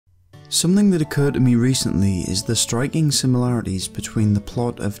Something that occurred to me recently is the striking similarities between the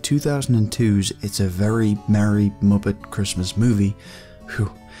plot of 2002's It's a Very Merry Muppet Christmas Movie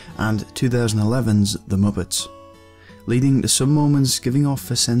and 2011's The Muppets, leading to some moments giving off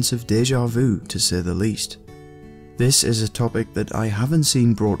a sense of deja vu, to say the least. This is a topic that I haven't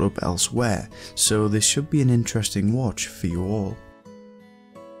seen brought up elsewhere, so this should be an interesting watch for you all.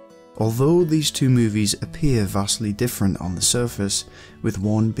 Although these two movies appear vastly different on the surface, with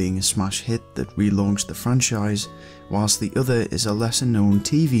one being a smash hit that relaunched the franchise, whilst the other is a lesser known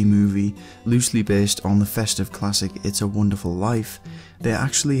TV movie loosely based on the festive classic It's a Wonderful Life, they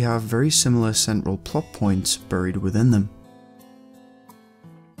actually have very similar central plot points buried within them.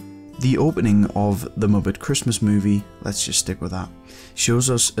 The opening of The Muppet Christmas Movie, let's just stick with that,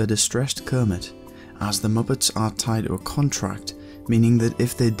 shows us a distressed Kermit, as the Muppets are tied to a contract, meaning that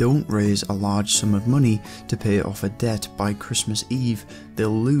if they don't raise a large sum of money to pay off a debt by Christmas Eve, they'll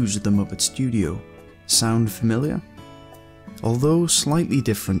lose the Muppet Studio. Sound familiar? Although slightly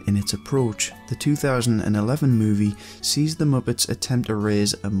different in its approach, the 2011 movie sees the Muppets attempt to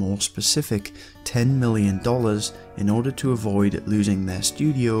raise a more specific $10 million in order to avoid losing their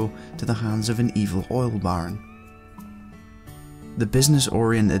studio to the hands of an evil oil baron. The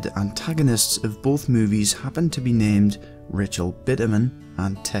business-oriented antagonists of both movies happen to be named Rachel Bitterman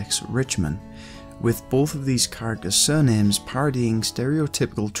and Tex Richman, with both of these characters' surnames parodying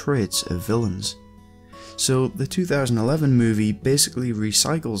stereotypical traits of villains. So the 2011 movie basically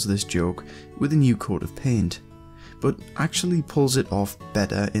recycles this joke with a new coat of paint, but actually pulls it off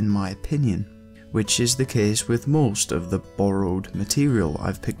better in my opinion, which is the case with most of the borrowed material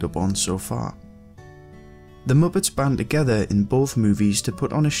I've picked up on so far. The Muppets band together in both movies to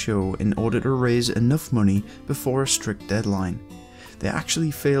put on a show in order to raise enough money before a strict deadline. They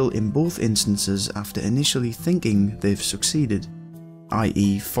actually fail in both instances after initially thinking they've succeeded,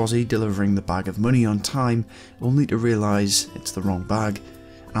 i.e. Fozzie delivering the bag of money on time only to realise it's the wrong bag,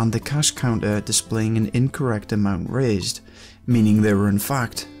 and the cash counter displaying an incorrect amount raised, meaning they were in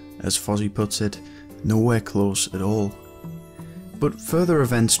fact, as Fozzie puts it, nowhere close at all. But further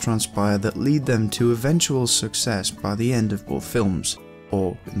events transpire that lead them to eventual success by the end of both films,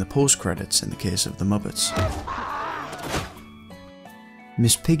 or in the post-credits in the case of the Muppets.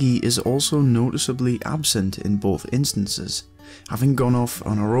 Miss Piggy is also noticeably absent in both instances, having gone off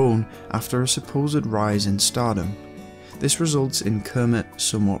on her own after a supposed rise in stardom. This results in Kermit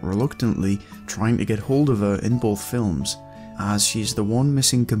somewhat reluctantly trying to get hold of her in both films, as she's the one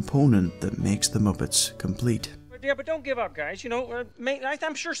missing component that makes the Muppets complete. Yeah, but don't give up, guys. You know,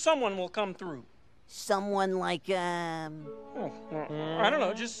 I'm sure someone will come through. Someone like, Oh, well, I don't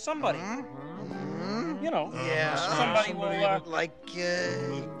know, just somebody. You know. Yeah, somebody will, All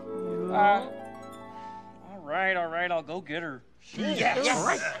right, I'll go get her. Yeah,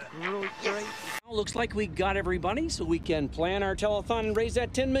 right. Well, looks like we got everybody, so we can plan our telethon and raise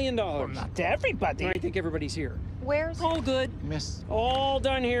that $10 million. Well, not to everybody. I think everybody's here. Where's... All good. Miss All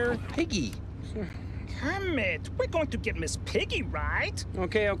done here. Piggy. Kermit, we're going to get Miss Piggy, right?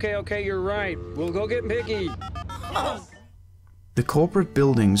 Okay, you're right. We'll go get Piggy. The corporate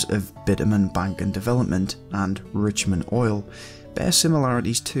buildings of Bitterman Bank and Development and Richmond Oil bear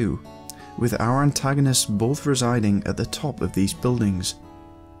similarities too, with our antagonists both residing at the top of these buildings.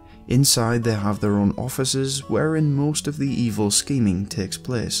 Inside they have their own offices wherein most of the evil scheming takes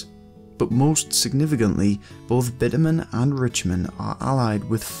place. But most significantly, both Bitterman and Richmond are allied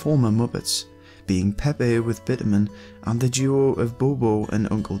with former Muppets, being Pepe with Bitterman and the duo of Bobo and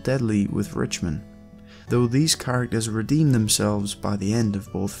Uncle Deadly with Richmond, though these characters redeem themselves by the end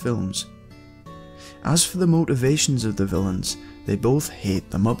of both films. As for the motivations of the villains, they both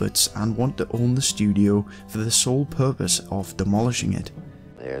hate the Muppets and want to own the studio for the sole purpose of demolishing it.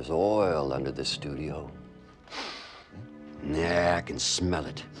 There's oil under the studio. Yeah, I can smell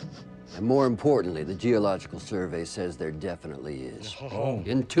it. And more importantly, the geological survey says there definitely is. Oh.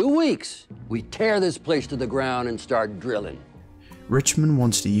 In 2 weeks, we tear this place to the ground and start drilling. Richmond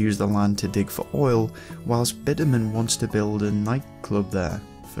wants to use the land to dig for oil, whilst Bitterman wants to build a nightclub there,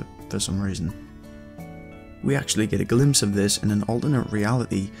 for some reason. We actually get a glimpse of this in an alternate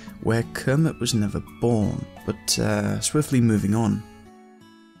reality where Kermit was never born, but swiftly moving on.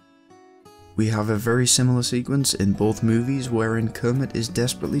 We have a very similar sequence in both movies wherein Kermit is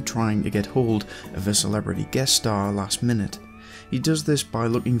desperately trying to get hold of a celebrity guest star last minute. He does this by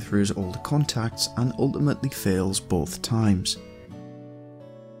looking through his older contacts and ultimately fails both times.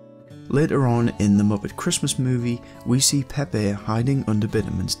 Later on in the Muppet Christmas Movie, we see Pepe hiding under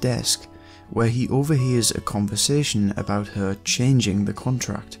Bitterman's desk, where he overhears a conversation about her changing the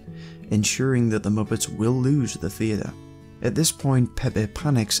contract, ensuring that the Muppets will lose the theatre. At this point, Pepe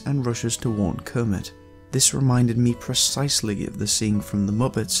panics and rushes to warn Kermit. This reminded me precisely of the scene from the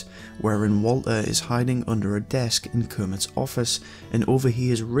Muppets, wherein Walter is hiding under a desk in Kermit's office and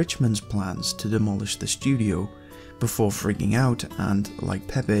overhears Richmond's plans to demolish the studio, before freaking out and, like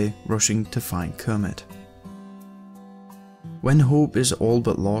Pepe, rushing to find Kermit. When hope is all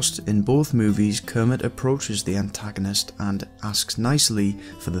but lost in both movies, Kermit approaches the antagonist and asks nicely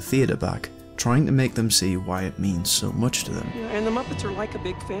for the theatre back, trying to make them see why it means so much to them. Yeah, and the Muppets are like a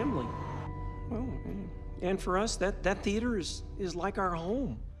big family. Well, and for us, that theater is like our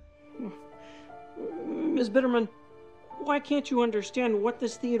home. Ms. Bitterman, why can't you understand what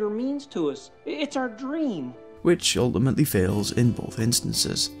this theater means to us? It's our dream. Which ultimately fails in both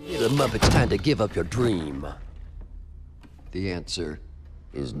instances. The Muppets time to give up your dream. The answer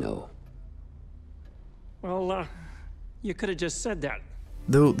is no. Well, you could have just said that.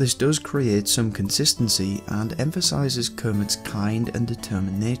 Though this does create some consistency and emphasises Kermit's kind and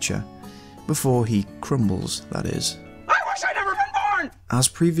determined nature, before he crumbles, that is. I wish I'd never been born! As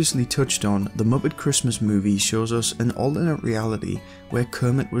previously touched on, the Muppet Christmas movie shows us an alternate reality where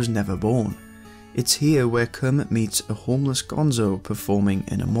Kermit was never born. It's here where Kermit meets a homeless gonzo performing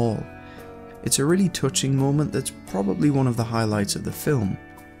in a mall. It's a really touching moment that's probably one of the highlights of the film.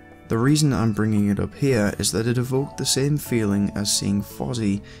 The reason I'm bringing it up here is that it evoked the same feeling as seeing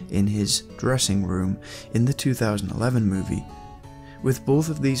Fozzie in his dressing room in the 2011 movie, with both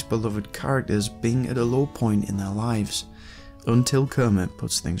of these beloved characters being at a low point in their lives, until Kermit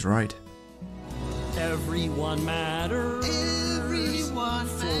puts things right. Everyone matters. Everyone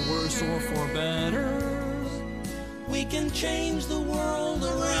for worse or for better. We can change the world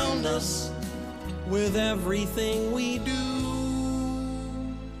around us with everything we do.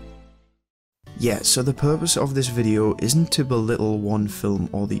 Yeah, so the purpose of this video isn't to belittle one film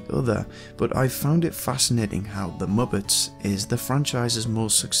or the other, but I found it fascinating how The Muppets is the franchise's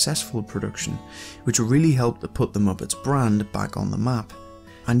most successful production, which really helped to put the Muppets brand back on the map.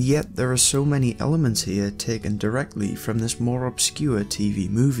 And yet there are so many elements here taken directly from this more obscure TV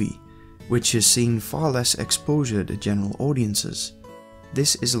movie, which has seen far less exposure to general audiences.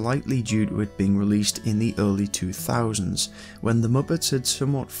 This is likely due to it being released in the early 2000s, when the Muppets had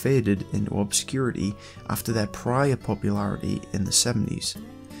somewhat faded into obscurity after their prior popularity in the 70s,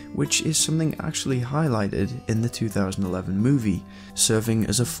 which is something actually highlighted in the 2011 movie, serving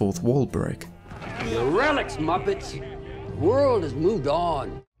as a fourth wall break. The relics, Muppets! The world has moved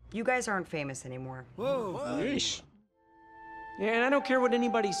on. You guys aren't famous anymore. Whoa. Yeesh. Yeah, and I don't care what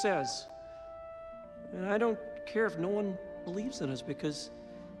anybody says. And I don't care if no one believes in us, because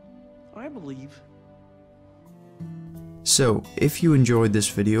I believe. So, if you enjoyed this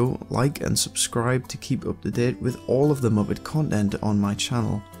video, like and subscribe to keep up to date with all of the Muppet content on my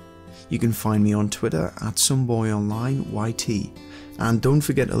channel. You can find me on Twitter at SomeBoyOnlineYT, and don't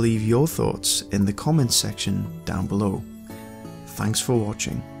forget to leave your thoughts in the comments section down below. Thanks for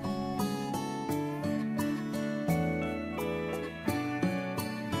watching.